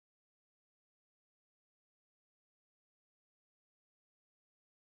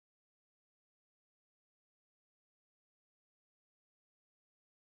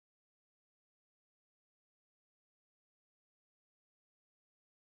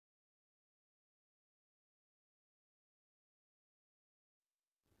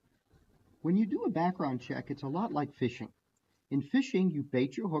When you do a background check, it's a lot like fishing. In fishing, you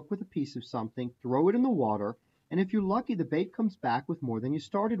bait your hook with a piece of something, throw it in the water, and if you're lucky, the bait comes back with more than you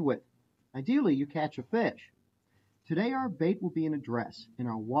started with. Ideally, you catch a fish. Today, our bait will be an address, and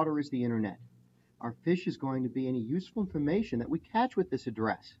our water is the internet. Our fish is going to be any useful information that we catch with this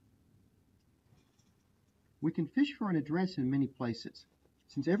address. We can fish for an address in many places.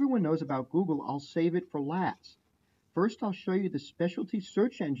 Since everyone knows about Google, I'll save it for last. First, I'll show you the specialty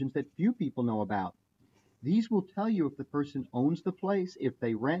search engines that few people know about. These will tell you if the person owns the place, if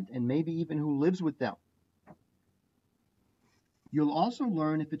they rent, and maybe even who lives with them. You'll also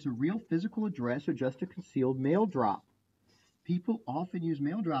learn if it's a real physical address or just a concealed mail drop. People often use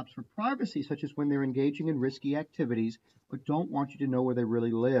mail drops for privacy, such as when they're engaging in risky activities, but don't want you to know where they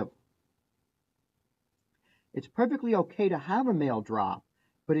really live. It's perfectly okay to have a mail drop,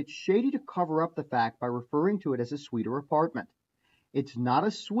 but it's shady to cover up the fact by referring to it as a suite or apartment. It's not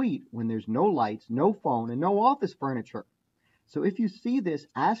a suite when there's no lights, no phone, and no office furniture. So if you see this,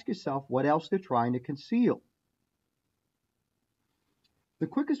 ask yourself what else they're trying to conceal. The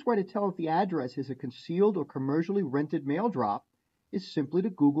quickest way to tell if the address is a concealed or commercially rented mail drop is simply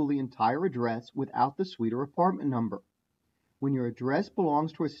to Google the entire address without the suite or apartment number. When your address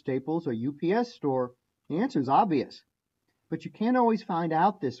belongs to a Staples or UPS store, the answer is obvious. But you can't always find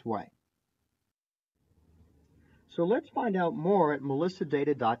out this way. So let's find out more at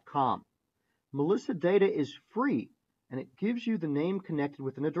melissadata.com. Melissa Data is free, and it gives you the name connected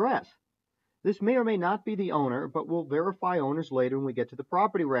with an address. This may or may not be the owner, but we'll verify owners later when we get to the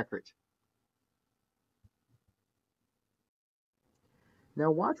property records.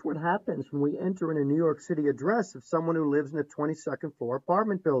 Now watch what happens when we enter in a New York City address of someone who lives in a 22nd floor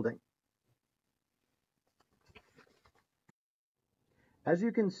apartment building. As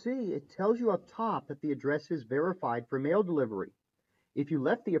you can see, it tells you up top that the address is verified for mail delivery. If you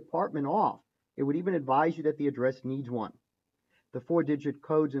left the apartment off, it would even advise you that the address needs one. The 4-digit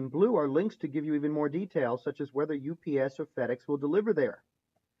codes in blue are links to give you even more details, such as whether UPS or FedEx will deliver there.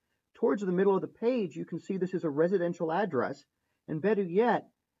 Towards the middle of the page, you can see this is a residential address, and better yet,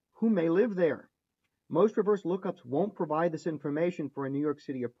 who may live there. Most reverse lookups won't provide this information for a New York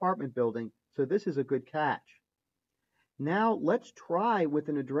City apartment building, so this is a good catch. Now let's try with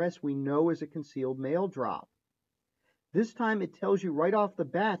an address we know is a concealed mail drop. This time it tells you right off the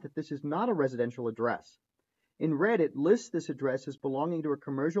bat that this is not a residential address. In red, it lists this address as belonging to a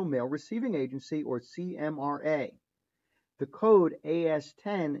commercial mail receiving agency, or CMRA. The code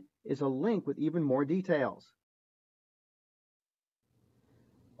AS10 is a link with even more details.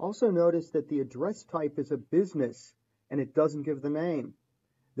 Also notice that the address type is a business and it doesn't give the name.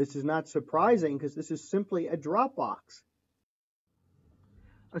 This is not surprising because this is simply a drop box.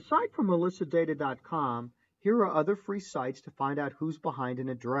 Aside from melissadata.com, here are other free sites to find out who's behind an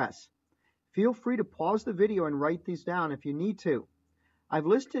address. Feel free to pause the video and write these down if you need to. I've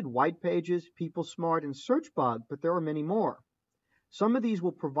listed White Pages, PeopleSmart, and SearchBug, but there are many more. Some of these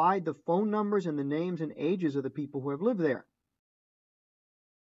will provide the phone numbers and the names and ages of the people who have lived there.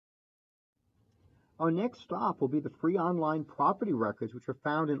 Our next stop will be the free online property records, which are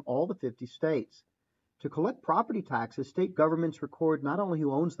found in all the 50 states. To collect property taxes, state governments record not only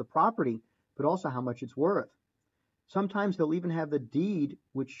who owns the property, but also how much it's worth. Sometimes they'll even have the deed,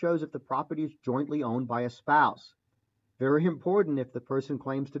 which shows if the property is jointly owned by a spouse. Very important if the person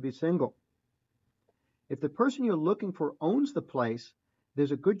claims to be single. If the person you're looking for owns the place,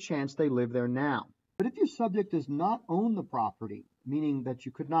 there's a good chance they live there now. But if your subject does not own the property, meaning that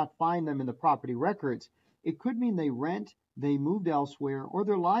you could not find them in the property records, it could mean they rent, they moved elsewhere, or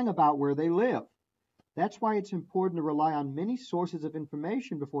they're lying about where they live. That's why it's important to rely on many sources of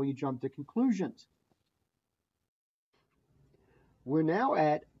information before you jump to conclusions. We're now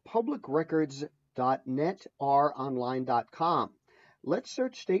at publicrecords.netonline.com. Let's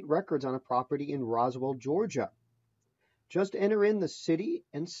search state records on a property in Roswell, Georgia. Just enter in the city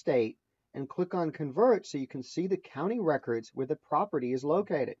and state and click on Convert so you can see the county records where the property is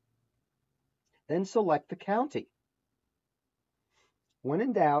located. Then select the county. When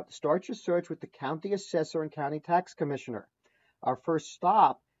in doubt, start your search with the county assessor and county tax commissioner. Our first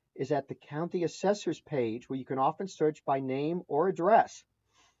stop is at the county assessor's page, where you can often search by name or address.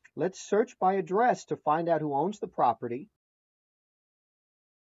 Let's search by address to find out who owns the property.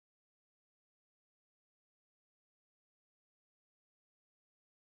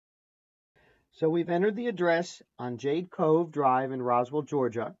 So we've entered the address on Jade Cove Drive in Roswell,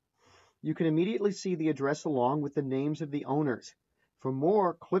 Georgia. You can immediately see the address along with the names of the owners. For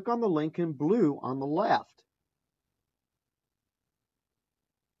more, click on the link in blue on the left.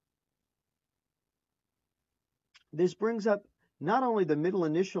 This brings up not only the middle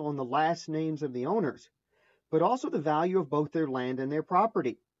initial and the last names of the owners, but also the value of both their land and their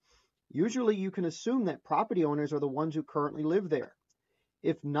property. Usually you can assume that property owners are the ones who currently live there.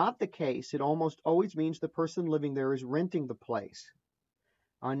 If not the case, it almost always means the person living there is renting the place.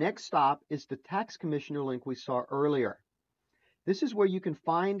 Our next stop is the tax commissioner link we saw earlier. This is where you can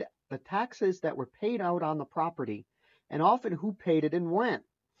find the taxes that were paid out on the property and often who paid it and when.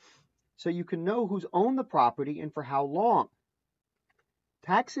 So you can know who's owned the property and for how long.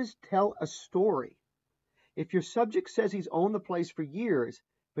 Taxes tell a story. If your subject says he's owned the place for years,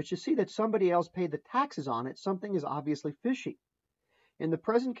 but you see that somebody else paid the taxes on it, something is obviously fishy. In the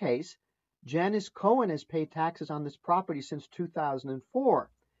present case, Janice Cohen has paid taxes on this property since 2004.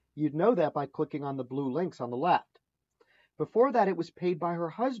 You'd know that by clicking on the blue links on the left. Before that, it was paid by her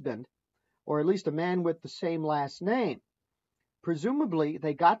husband, or at least a man with the same last name. Presumably,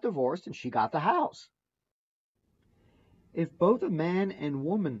 they got divorced and she got the house. If both a man and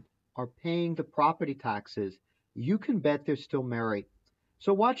woman are paying the property taxes, you can bet they're still married.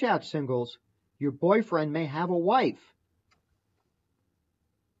 So watch out, singles. Your boyfriend may have a wife.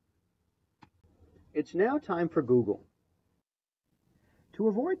 It's now time for Google. To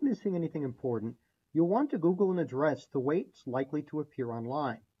avoid missing anything important, you'll want to Google an address the way it's likely to appear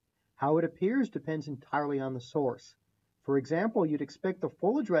online. How it appears depends entirely on the source. For example, you'd expect the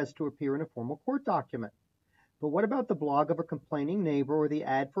full address to appear in a formal court document. But what about the blog of a complaining neighbor or the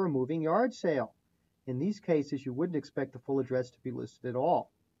ad for a moving yard sale? In these cases, you wouldn't expect the full address to be listed at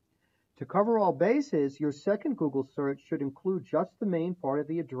all. To cover all bases, your second Google search should include just the main part of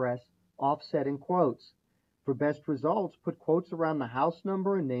the address, offset in quotes. For best results, put quotes around the house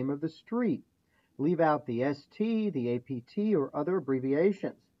number and name of the street. Leave out the ST, the APT, or other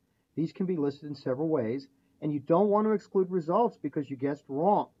abbreviations. These can be listed in several ways, and you don't want to exclude results because you guessed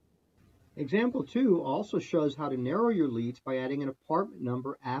wrong. Example 2 also shows how to narrow your leads by adding an apartment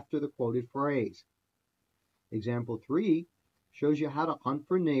number after the quoted phrase. Example 3 shows you how to hunt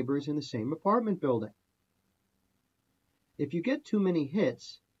for neighbors in the same apartment building. If you get too many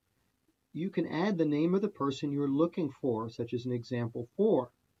hits, you can add the name of the person you're looking for, such as in example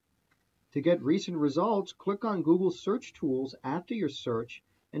 4. To get recent results, click on Google search tools after your search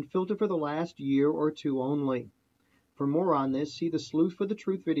and filter for the last year or two only. For more on this, see the Sleuth for the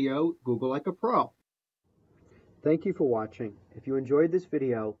Truth video, Google Like a Pro. Thank you for watching. If you enjoyed this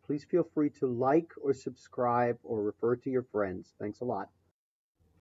video, please feel free to like or subscribe or refer to your friends. Thanks a lot.